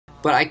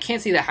but I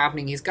can't see that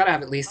happening. He's got to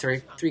have at least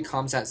three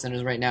ComSat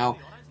centers right now.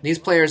 These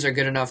players are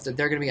good enough that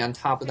they're going to be on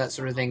top of that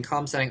sort of thing,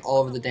 ComSatting all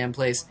over the damn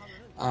place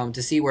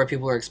to see where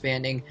people are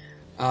expanding.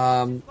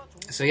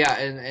 So yeah,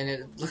 and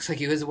it looks like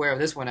he was aware of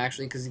this one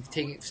actually, because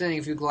he's sending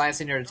a few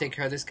Goliaths in here to take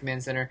care of this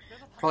command center.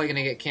 Probably going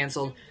to get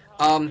canceled.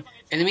 In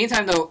the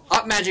meantime, though,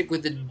 UpMagic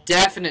with the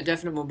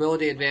definite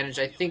mobility advantage.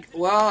 I think.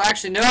 Well,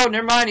 actually, no,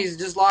 never mind. He's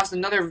just lost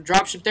another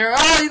dropship there.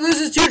 Oh, he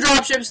loses 2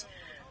 dropships,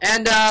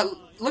 and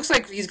looks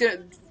like he's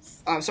gonna.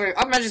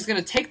 UpMagic's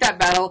going to take that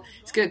battle.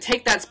 He's going to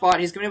take that spot.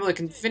 He's going to be able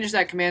to finish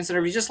that command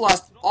center. He just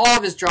lost all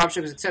of his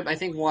dropships except I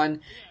think 1,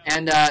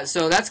 and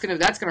so that's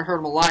gonna hurt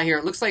him a lot here.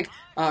 It looks like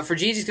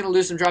forGG's going to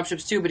lose some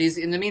dropships too, but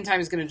in the meantime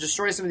he's going to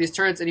destroy some of these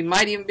turrets, and he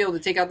might even be able to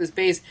take out this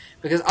base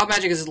because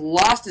UpMagic has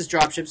lost his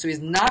dropship, so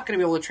he's not going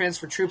to be able to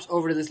transfer troops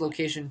over to this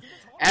location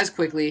as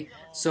quickly.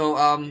 So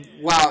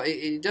wow,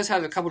 it does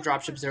have a couple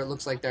dropships there. It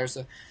looks like there,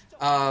 so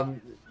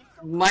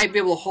might be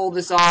able to hold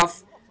this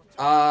off.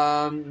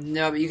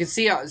 No, but you can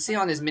see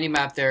on this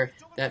mini-map there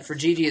that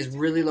forGG is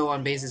really low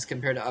on bases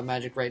compared to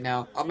UpMagic right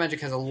now. UpMagic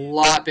has a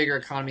lot bigger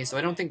economy, so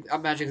I don't think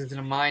UpMagic is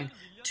going to mind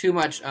too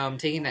much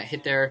taking that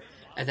hit there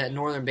at that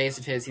northern base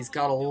of his. He's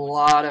got a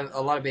lot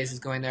of bases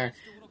going there.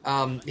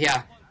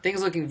 Yeah,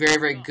 things looking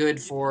very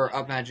good for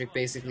UpMagic.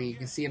 Basically, you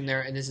can see him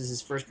there, and this is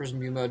his first-person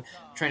view mode,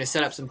 trying to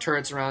set up some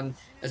turrets around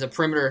as a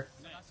perimeter.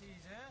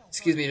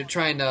 Excuse me, to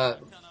try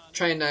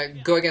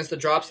and go against the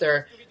drops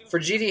there.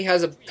 forGG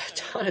has a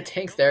ton of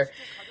tanks there,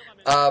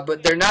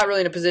 but they're not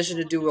really in a position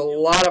to do a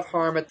lot of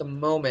harm at the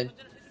moment.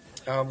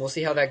 We'll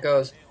see how that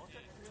goes.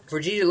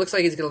 forGG looks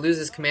like he's going to lose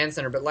his command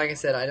center, but like I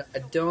said, I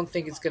don't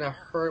think it's going to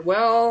hurt.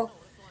 Well,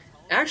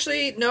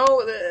 actually,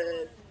 no,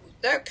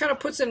 that kind of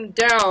puts him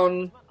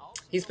down.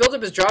 He's built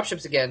up his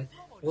dropships again.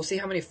 We'll see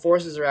how many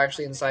forces are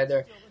actually inside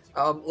there.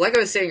 Like I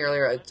was saying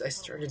earlier, I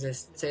started to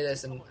say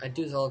this, and I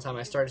do this all the time.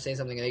 I start to say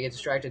something and I get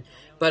distracted.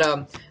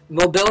 But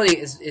mobility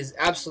is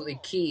absolutely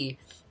key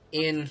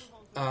in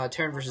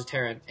Terran versus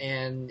Terran,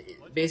 and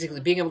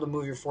basically being able to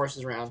move your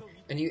forces around,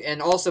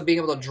 and also being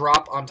able to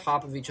drop on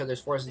top of each other's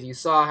forces. You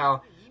saw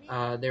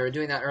how they were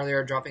doing that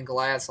earlier, dropping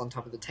Goliaths on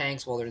top of the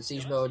tanks while they're in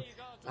siege mode.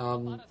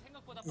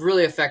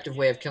 Really effective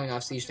way of killing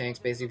off siege tanks,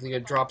 basically, to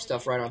drop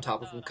stuff right on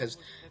top of them, because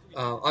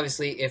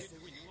obviously if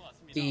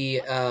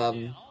the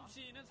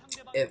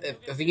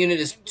if a unit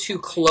is too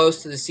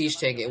close to the siege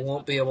tank,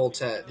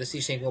 the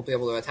siege tank won't be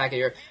able to attack it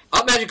here.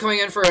 UpMagic coming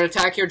in for an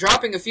attack here,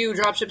 dropping a few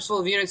dropships full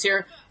of units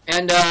here,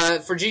 and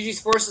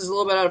forGG's force is a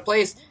little bit out of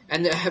place,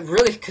 and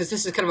really, because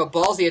this is kind of a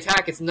ballsy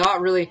attack, it's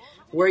not really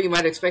where you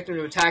might expect him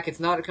to attack. It's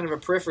not kind of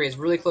a periphery. It's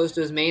really close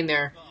to his main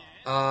there.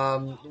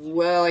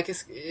 Well, I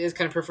guess it is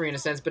kind of periphery in a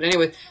sense, but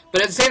anyway.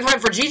 But at the same time,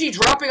 forGG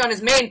dropping on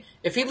his main,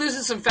 if he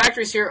loses some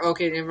factories here,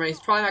 okay, never mind,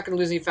 he's probably not going to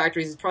lose any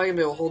factories. He's probably going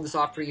to be able to hold this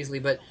off pretty easily,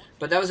 but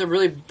that was a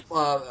really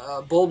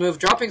bold move.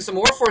 Dropping some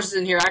more forces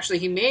in here, actually,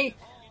 he may...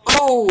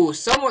 Oh,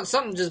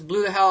 something just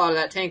blew the hell out of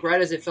that tank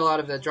right as it fell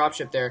out of the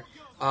dropship there.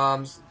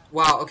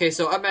 Wow, okay,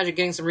 so UpMagic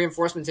getting some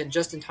reinforcements in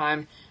just in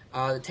time.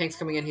 The tank's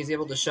coming in, he's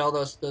able to shell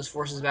those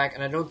forces back,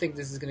 and I don't think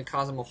this is going to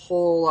cause him a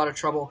whole lot of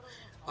trouble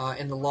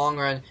in the long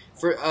run.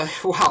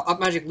 Wow,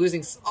 UpMagic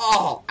losing...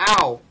 Oh,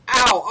 ow,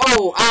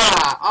 oh,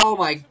 ah, oh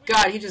my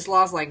god, he just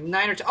lost like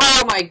 9 or 10...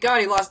 Oh my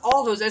god, he lost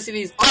all those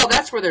SCVs. Oh,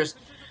 that's where there's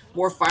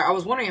more fire. I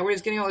was wondering where he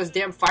was getting all this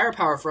damn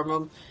firepower from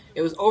him.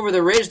 It was over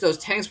the ridge. Those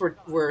tanks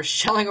were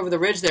shelling over the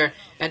ridge there.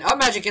 And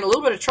UpMagic in a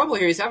little bit of trouble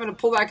here. He's having to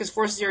pull back his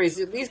forces here. He's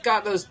at least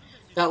got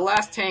that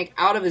last tank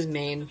out of his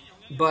main.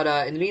 But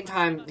in the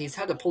meantime, he's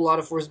had to pull a lot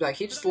of forces back.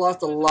 He just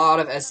lost a lot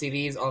of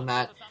SCVs on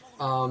that.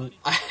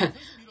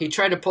 He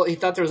tried to pull... He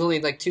thought there was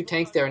only like 2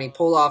 tanks there, and he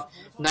pulled off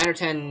 9 or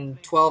 10,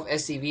 12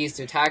 SCVs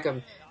to attack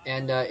him.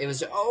 And it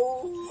was...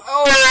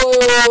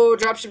 Oh!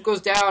 Dropship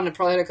goes down, and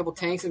probably had a couple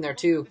tanks in there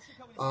too.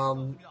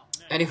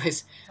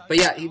 Anyways, but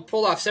yeah, he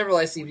pulled off several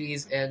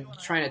SCVs and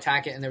trying to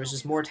attack it, and there was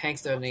just more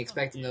tanks there than he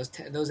expected.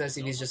 Those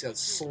SCVs just got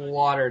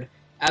slaughtered,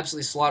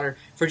 absolutely slaughtered.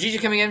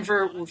 forGG coming in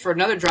for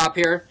another drop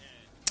here,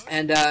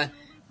 and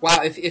wow,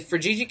 if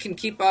forGG can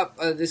keep up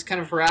this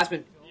kind of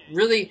harassment,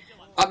 really,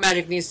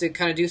 UpMagic needs to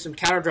kind of do some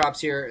counter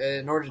drops here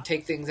in order to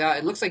take things out.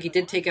 It looks like he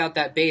did take out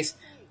that base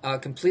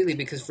completely,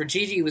 because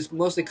forGG was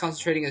mostly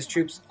concentrating his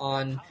troops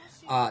on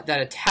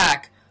that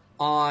attack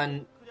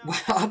on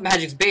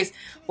UpMagic's base.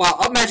 Wow,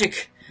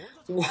 UpMagic...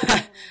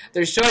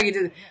 They're showing he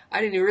did.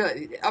 I didn't even realize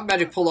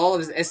UpMagic pulled all of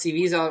his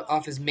SCVs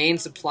off his main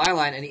supply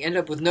line, and he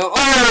ended up with no.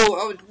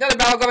 Oh, another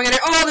battle going in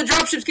there. Oh, the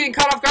dropship's getting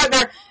caught off guard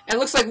there, and it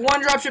looks like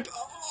one dropship.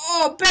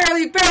 Oh,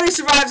 barely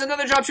survives.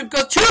 Another dropship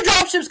goes. 2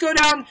 dropships go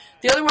down.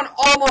 The other one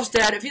almost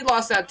dead. If he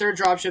lost that 3rd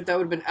dropship, that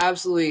would have been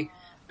absolutely.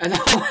 And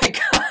oh my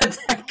god,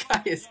 that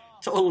guy is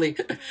totally.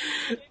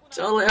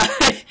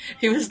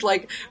 He was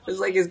like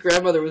his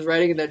grandmother was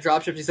riding in that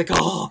dropship. He's like,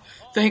 oh,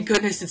 thank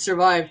goodness it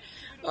survived.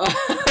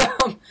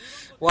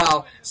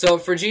 Wow, so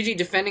forGG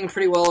defending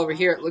pretty well over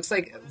here. It looks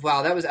like,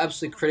 wow, that was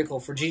absolutely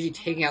critical. forGG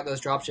taking out those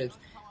dropships.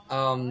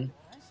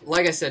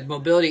 like I said,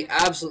 mobility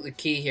absolutely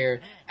key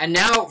here. And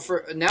now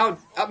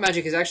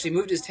UpMagic has actually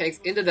moved his tanks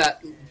into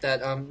that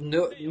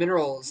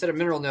mineral set of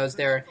mineral nodes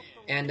there.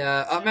 And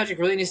UpMagic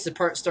really needs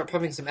to start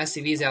pumping some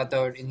SCVs out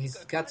though, and he's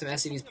got some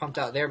SCVs pumped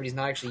out there, but he's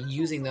not actually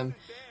using them.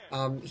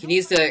 He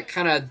needs to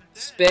kind of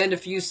spend a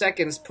few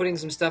seconds putting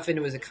some stuff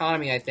into his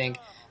economy, I think.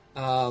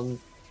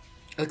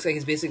 It looks like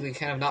he's basically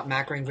kind of not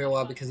macroing very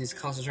well because he's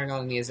concentrating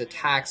on his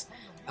attacks.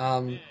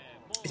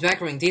 He's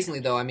macroing decently,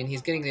 though. I mean,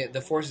 he's getting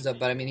the forces up,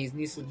 but I mean, he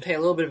needs to pay a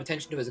little bit of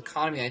attention to his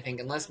economy, I think,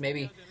 unless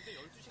maybe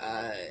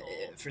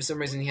for some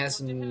reason he has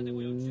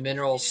some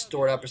minerals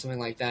stored up or something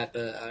like that,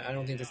 but I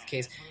don't think that's the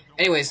case.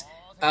 Anyways,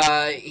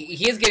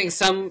 he is getting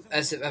some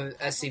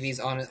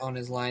SCVs on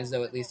his lines,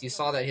 though, at least. You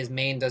saw that his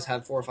main does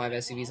have 4 or 5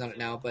 SCVs on it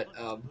now, but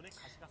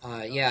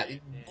yeah,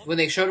 when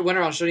they went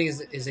around showing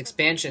his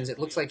expansions, it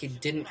looks like he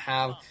didn't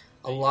have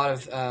a lot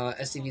of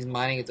SCVs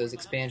mining at those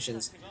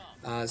expansions.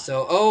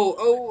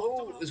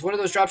 So, is one of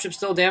those dropships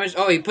still damaged?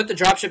 Oh, he put the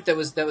dropship that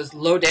was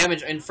low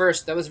damage in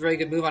first. That was a very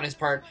good move on his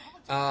part.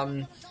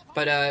 Sorry,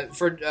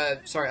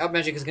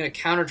 UpMagic is going to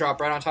counter drop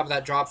right on top of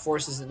that drop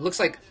forces. It looks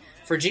like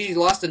forGG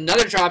lost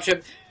another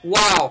dropship.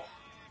 Wow,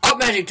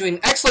 UpMagic doing an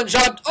excellent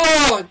job.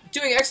 Oh,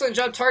 doing an excellent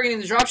job targeting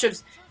the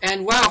dropships.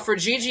 And wow,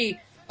 forGG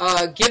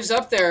gives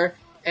up there,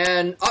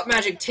 and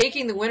UpMagic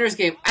taking the winner's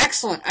game.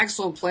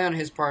 Excellent play on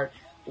his part.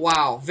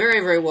 Wow,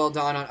 very well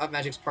done on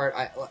UpMagic's part.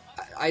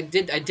 I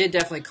did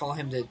definitely call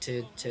him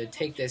to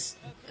take this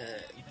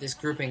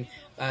grouping.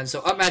 So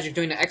UpMagic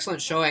doing an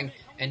excellent showing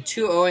and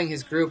 2-0ing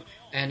his group,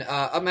 and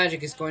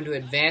UpMagic is going to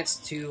advance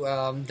to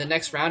the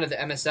next round of the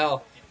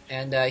MSL,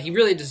 and he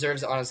really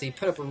deserves it, honestly. He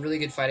put up a really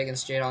good fight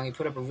against Jaedong. He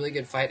put up a really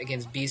good fight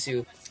against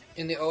Bisu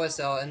in the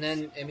OSL, and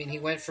then, I mean, he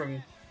went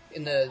from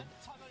in the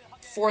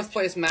 4th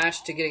place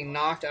match to getting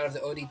knocked out of the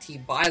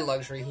ODT by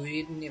Luxury, who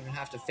he didn't even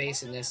have to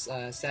face in this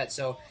set.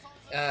 So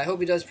I hope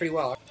he does pretty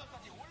well.